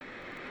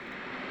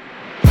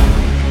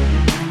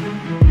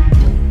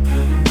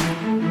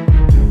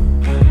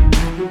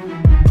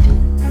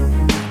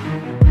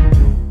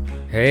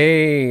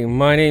Hey,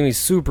 my name is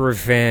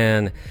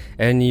Superfan,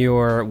 and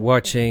you're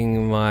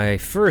watching my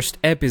first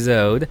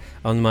episode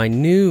on my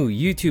new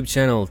YouTube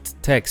channel,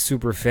 Tech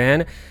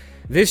Superfan.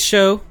 This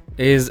show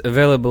is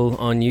available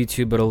on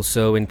YouTube, but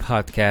also in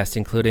podcast,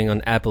 including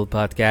on Apple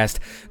Podcast,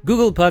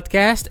 Google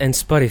Podcast, and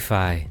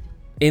Spotify.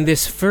 In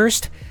this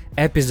first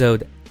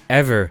episode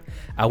ever,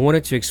 I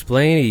wanted to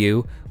explain to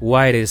you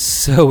why it is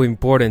so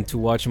important to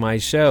watch my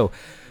show.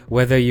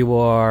 Whether you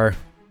are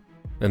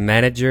a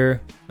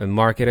manager, a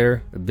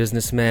marketer, a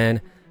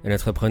businessman, an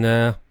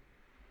entrepreneur,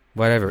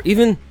 whatever.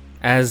 Even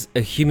as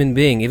a human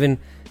being, even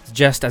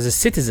just as a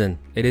citizen,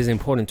 it is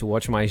important to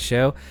watch my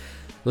show.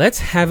 Let's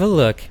have a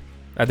look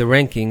at the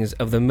rankings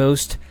of the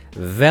most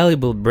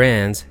valuable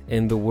brands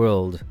in the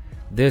world.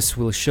 This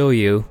will show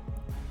you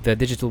the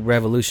digital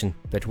revolution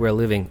that we're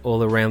living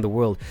all around the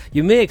world.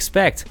 You may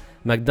expect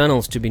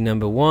McDonald's to be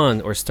number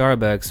one, or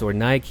Starbucks, or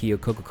Nike, or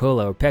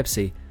Coca-Cola, or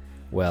Pepsi.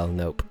 Well,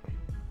 nope.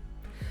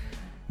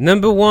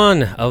 Number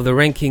one of the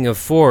ranking of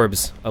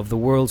Forbes of the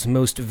world's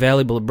most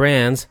valuable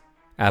brands,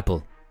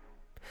 Apple.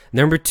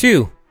 Number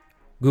two,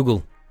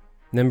 Google.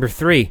 Number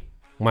three,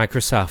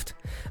 Microsoft.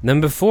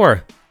 Number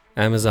four,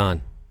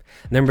 Amazon.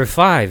 Number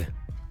five,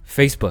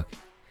 Facebook.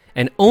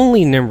 And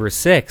only number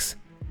six,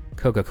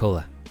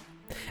 Coca-Cola.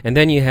 And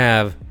then you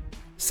have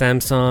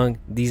Samsung,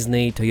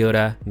 Disney,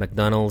 Toyota,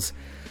 McDonald's,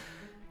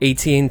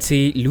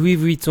 AT&T, Louis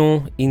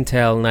Vuitton,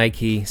 Intel,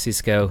 Nike,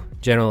 Cisco,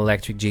 General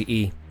Electric,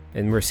 GE,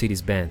 and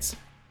Mercedes-Benz.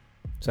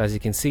 So as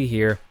you can see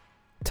here,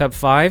 top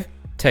 5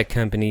 tech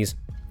companies,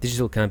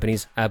 digital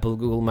companies, Apple,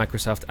 Google,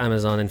 Microsoft,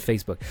 Amazon, and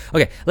Facebook.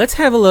 Okay, let's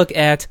have a look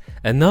at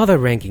another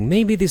ranking.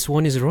 Maybe this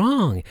one is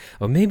wrong,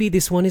 or maybe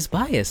this one is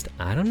biased.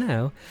 I don't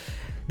know.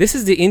 This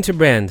is the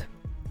Interbrand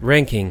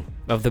ranking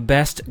of the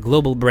best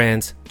global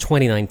brands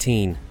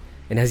 2019.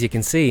 And as you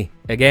can see,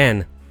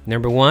 again,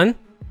 number 1,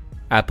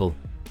 Apple.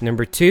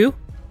 Number 2,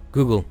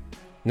 Google.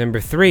 Number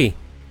 3,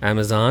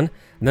 Amazon.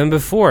 Number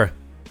 4,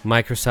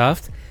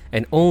 Microsoft.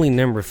 And only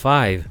number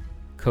 5,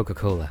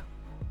 Coca-Cola.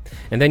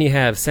 And then you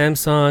have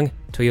Samsung,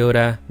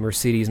 Toyota,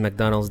 Mercedes,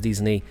 McDonald's,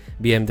 Disney,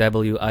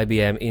 BMW,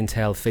 IBM,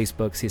 Intel,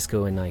 Facebook,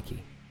 Cisco, and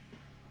Nike.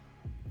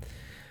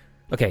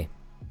 Okay,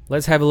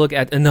 let's have a look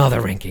at another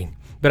ranking.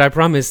 But I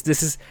promise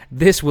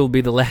this will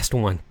be the last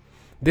one.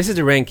 This is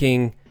the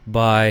ranking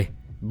by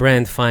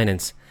Brand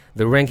Finance,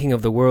 the ranking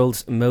of the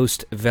world's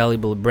most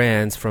valuable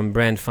brands from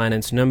Brand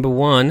Finance. Number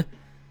 1,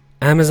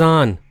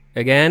 Amazon,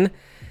 again.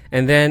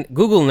 And then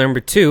Google,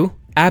 number 2.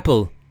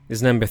 Apple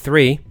is number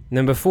 3.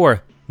 Number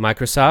 4,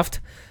 Microsoft.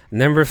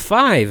 Number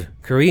 5,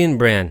 Korean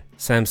brand,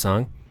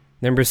 Samsung.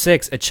 Number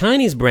 6, a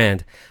Chinese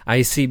brand,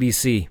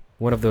 ICBC,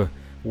 one of the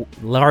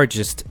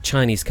largest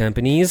Chinese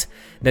companies.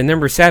 Then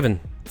number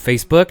 7,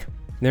 Facebook.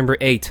 Number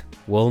 8,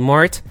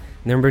 Walmart.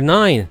 Number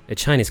 9, a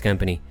Chinese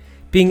company,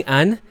 Ping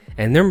An.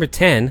 And number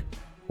 10,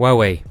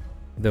 Huawei,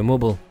 the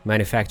mobile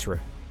manufacturer,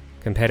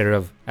 competitor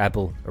of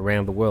Apple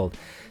around the world.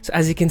 So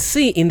as you can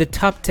see, in the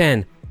top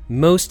 10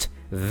 most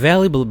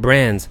valuable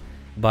brands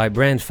by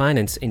Brand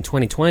Finance in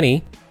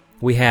 2020,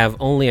 we have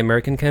only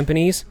American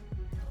companies,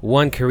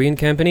 1 Korean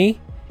company,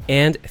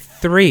 and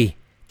 3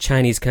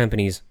 Chinese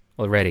companies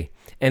already.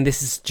 And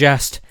this is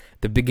just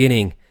the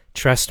beginning,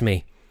 trust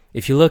me.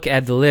 If you look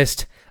at the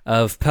list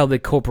of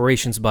public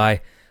corporations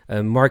by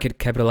market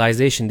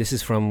capitalization, this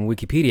is from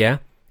Wikipedia,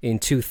 in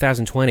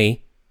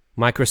 2020,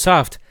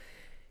 Microsoft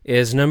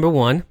is number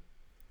 1,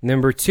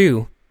 number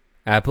 2,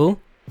 Apple,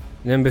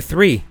 number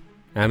 3,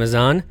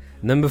 Amazon,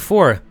 number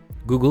 4,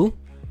 Google,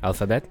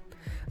 Alphabet,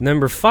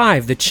 number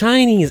 5, the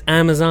Chinese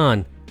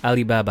Amazon,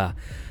 Alibaba,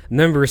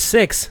 number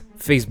 6,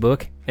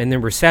 Facebook, and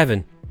number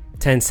 7,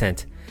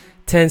 Tencent.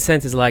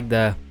 Tencent is like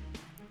the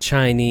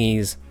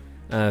Chinese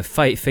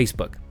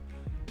Facebook.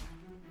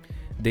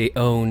 They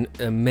own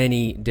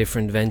many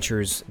different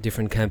ventures,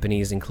 different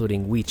companies,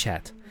 including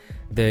WeChat,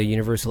 the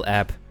universal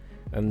app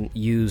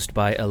used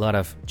by a lot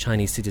of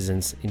Chinese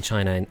citizens in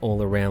China and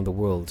all around the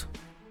world.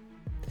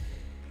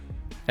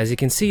 As you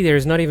can see, there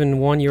is not even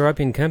one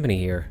European company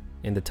here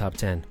in the top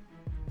 10.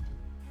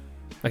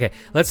 Okay,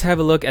 let's have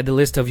a look at the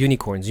list of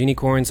unicorns.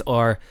 Unicorns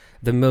are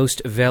the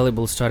most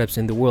valuable startups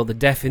in the world. The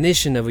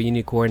definition of a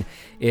unicorn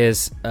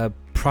is a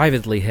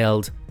privately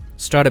held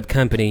startup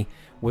company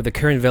with a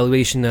current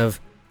valuation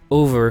of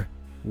over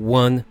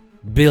 $1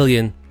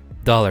 billion.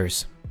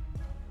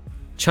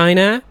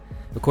 China,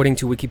 according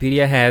to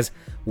Wikipedia, has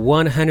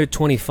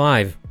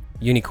 125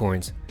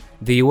 unicorns.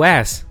 The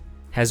US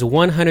has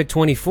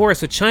 124,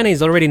 so China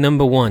is already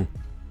number 1.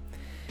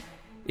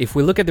 If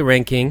we look at the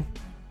ranking,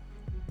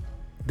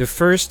 the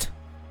first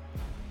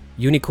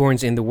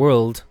unicorns in the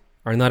world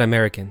are not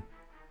American.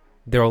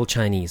 They're all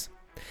Chinese.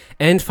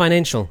 Ant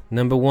Financial,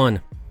 number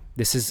 1.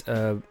 This is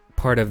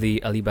part of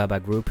the Alibaba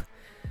group.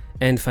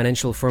 Ant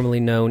Financial, formerly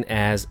known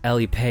as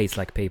Alipay, it's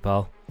like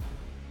PayPal.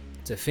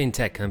 It's a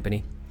fintech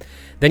company.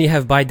 Then you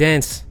have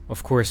ByteDance,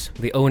 of course,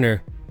 the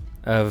owner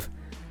of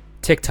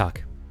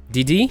TikTok.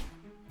 Didi,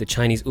 the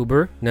Chinese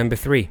Uber, number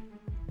 3.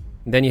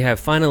 Then you have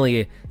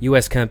finally a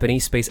US company,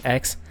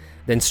 SpaceX.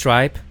 Then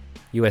Stripe,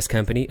 US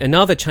company.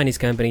 Another Chinese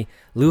company,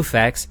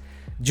 Lufax.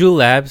 Joule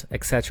Labs,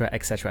 etc.,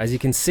 etc. As you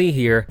can see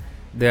here,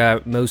 there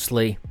are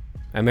mostly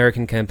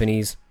American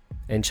companies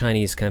and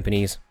Chinese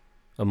companies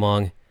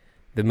among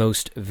the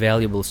most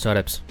valuable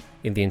startups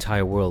in the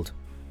entire world.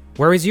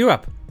 Where is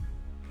Europe?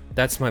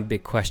 That's my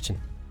big question.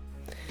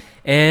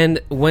 And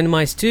when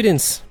my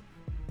students,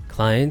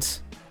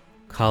 clients,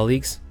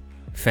 colleagues,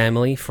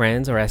 family,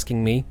 friends are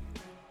asking me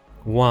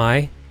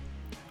why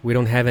we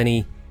don't have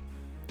any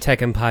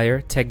tech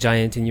empire, tech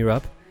giant in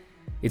Europe,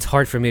 it's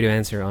hard for me to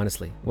answer,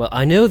 honestly. Well,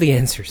 I know the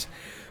answers,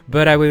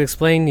 but I will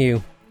explain to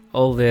you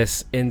all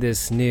this in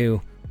this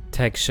new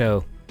tech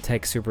show,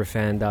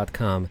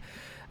 techsuperfan.com.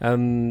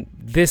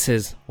 This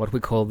is what we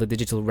call the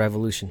digital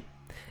revolution,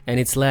 and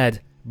it's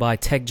led by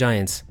tech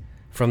giants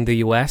from the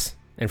US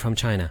and from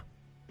China.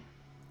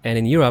 And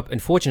in Europe,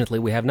 unfortunately,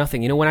 we have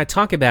nothing. You know, when I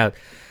talk about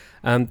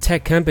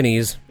tech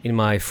companies in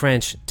my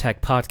French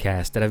tech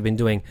podcast that I've been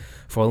doing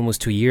for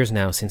almost 2 years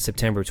now, since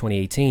September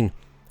 2018,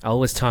 I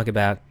always talk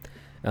about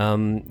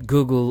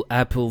Google,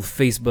 Apple,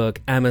 Facebook,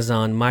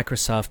 Amazon,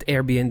 Microsoft,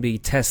 Airbnb,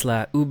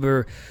 Tesla,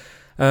 Uber,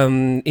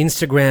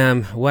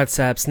 Instagram,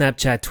 WhatsApp,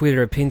 Snapchat,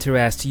 Twitter,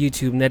 Pinterest,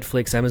 YouTube,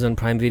 Netflix, Amazon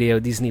Prime Video,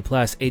 Disney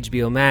Plus,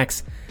 HBO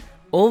Max.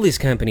 All these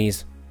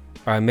companies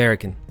are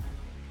American.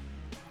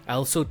 I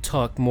also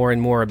talk more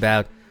and more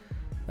about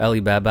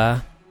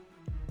Alibaba,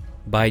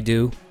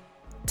 Baidu,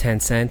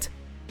 Tencent,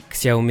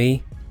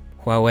 Xiaomi,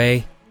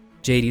 Huawei,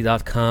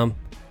 JD.com,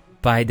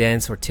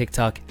 ByteDance or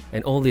TikTok,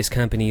 and all these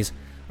companies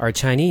are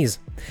Chinese.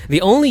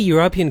 The only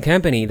European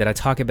company that I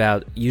talk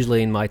about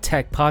usually in my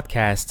tech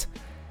podcast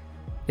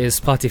is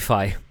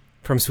Spotify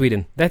from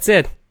Sweden. That's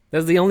it.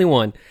 That's the only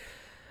one.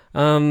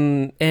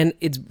 And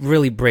it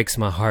really breaks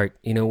my heart,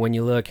 you know, when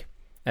you look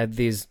at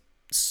these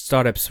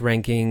startups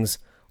rankings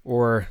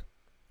or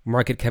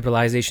market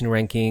capitalization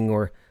ranking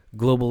or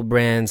global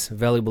brands,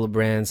 valuable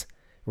brands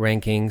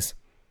rankings.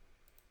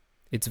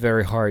 It's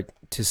very hard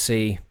to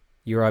see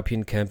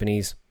European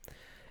companies.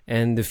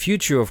 And the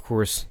future, of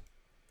course,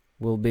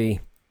 will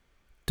be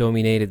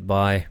dominated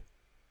by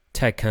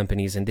tech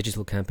companies and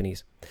digital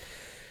companies.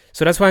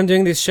 So that's why I'm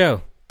doing this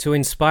show, to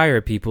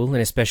inspire people,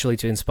 and especially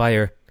to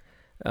inspire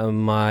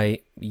my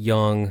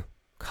young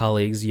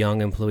colleagues,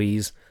 young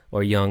employees,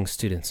 or young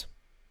students.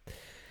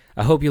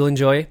 I hope you'll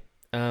enjoy it.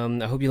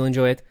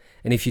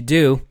 And if you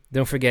do,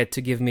 don't forget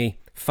to give me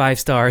 5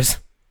 stars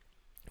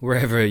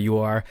wherever you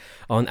are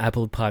on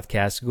Apple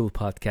Podcasts, Google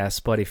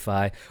Podcasts,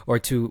 Spotify, or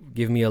to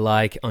give me a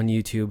like on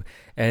YouTube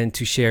and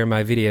to share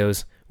my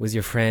videos with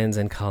your friends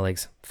and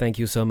colleagues. Thank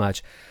you so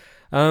much.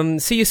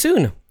 See you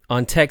soon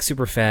on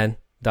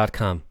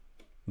TechSuperFan.com.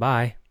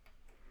 Bye.